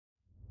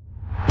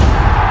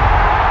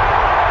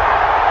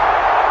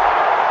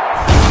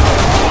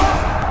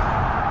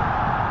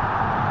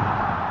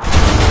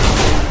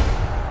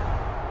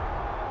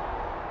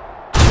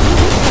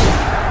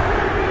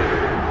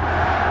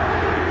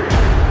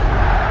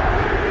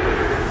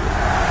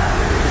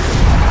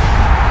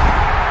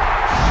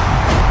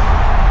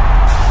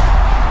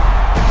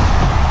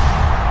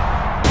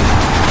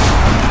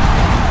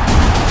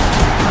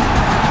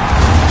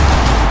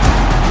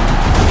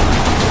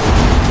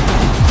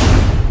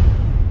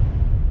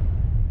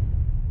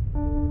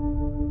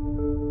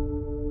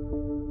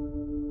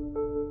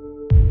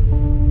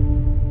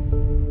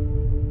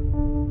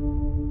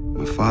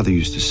father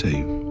used to say,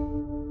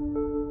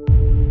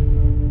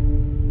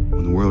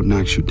 when the world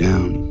knocks you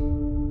down,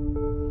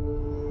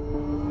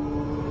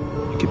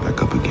 you get back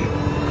up again.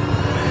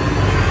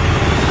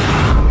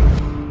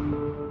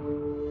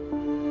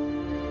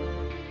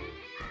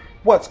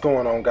 What's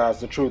going on, guys?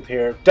 The Truth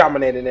here,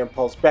 Dominating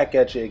Impulse, back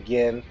at you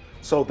again.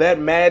 So that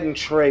Madden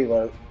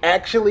trailer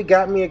actually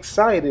got me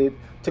excited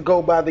to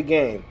go buy the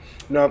game.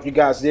 Now, if you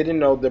guys didn't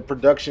know, the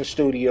production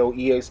studio,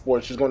 EA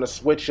Sports, is going to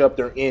switch up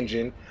their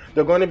engine.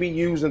 They're going to be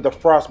using the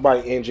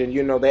Frostbite engine.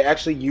 You know, they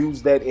actually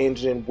used that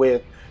engine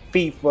with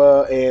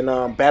FIFA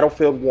and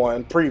Battlefield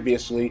 1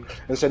 previously,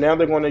 and so now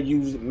they're going to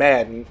use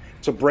Madden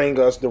to bring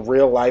us the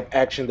real-life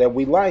action that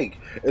we like.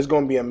 It's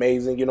going to be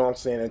amazing, you know what I'm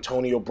saying?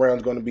 Antonio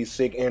Brown's going to be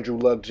sick, Andrew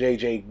Luck,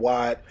 J.J.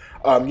 Watt,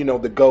 you know,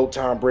 the GOAT,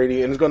 Tom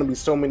Brady, and there's going to be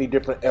so many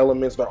different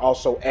elements. They're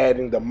also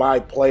adding the My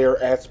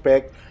Player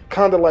aspect,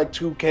 kind of like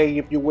 2K,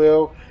 if you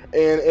will,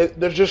 and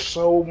there's just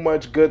so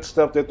much good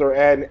stuff that they're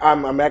adding.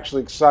 I'm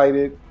actually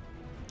excited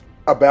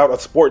about a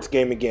sports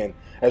game again.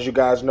 As you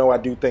guys know, I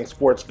do think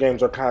sports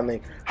games are kind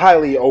of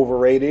highly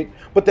overrated,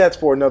 but that's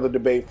for another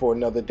debate for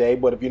another day.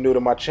 But if you're new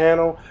to my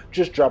channel,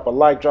 just drop a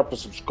like, drop a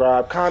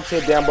subscribe,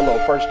 comment down below.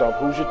 First off,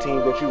 who's your team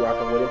that you're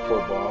rocking with in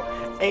football?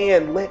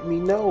 And let me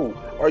know,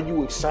 are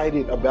you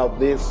excited about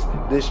this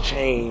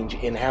change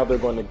in how they're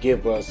going to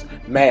give us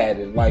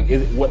Madden? Like,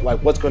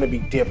 what's going to be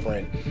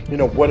different? You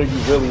know, what are you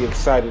really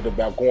excited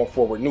about going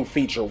forward, new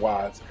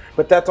feature-wise?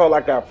 But that's all I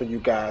got for you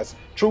guys.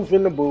 Truth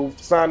in the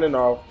booth, signing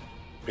off.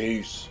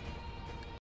 Peace.